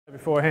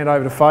Before I hand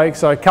over to Fake,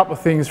 so a couple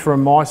of things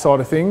from my side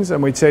of things,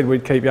 and we said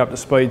we'd keep you up to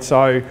speed.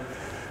 So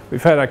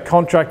we've had a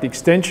contract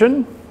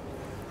extension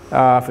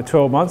for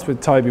 12 months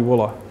with Toby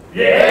Wooller.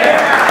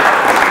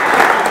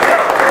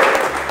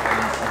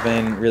 I've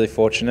been really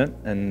fortunate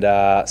and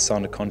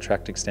signed a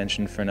contract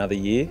extension for another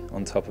year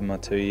on top of my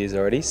 2 years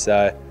already.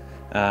 So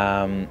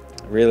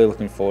really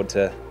looking forward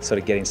to sort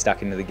of getting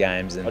stuck into the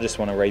games, and I just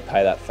want to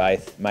repay that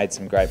faith. Made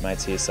some great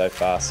mates here so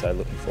far, so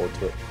looking forward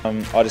to it.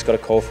 I just got a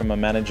call from my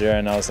manager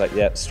and I was like,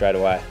 yep, straight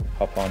away,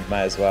 hop on,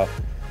 may as well.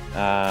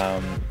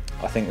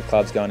 I think the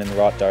club's going in the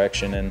right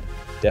direction and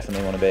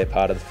definitely want to be a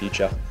part of the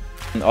future.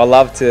 I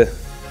love to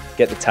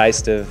get the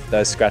taste of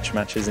those scratch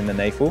matches in the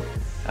NEFL.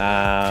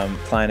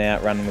 Playing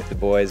out, running with the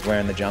boys,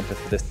 wearing the jumper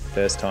for the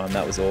first time,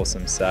 that was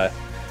awesome. So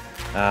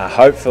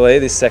hopefully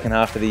this second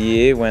half of the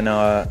year, when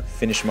I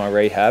finish my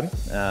rehab,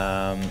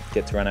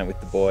 get to run out with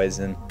the boys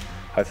and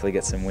hopefully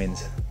get some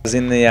wins. I was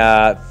in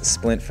the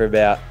splint for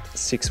about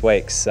 6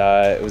 weeks,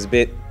 so it was a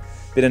bit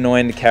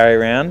annoying to carry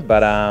around,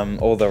 but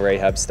all the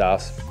rehab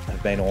staff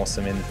have been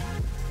awesome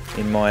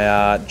in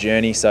my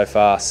journey so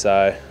far.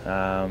 So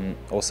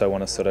also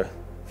want to sort of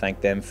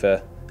thank them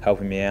for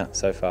helping me out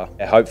so far.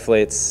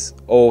 Hopefully it's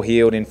all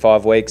healed in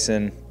 5 weeks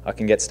and I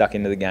can get stuck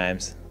into the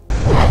games.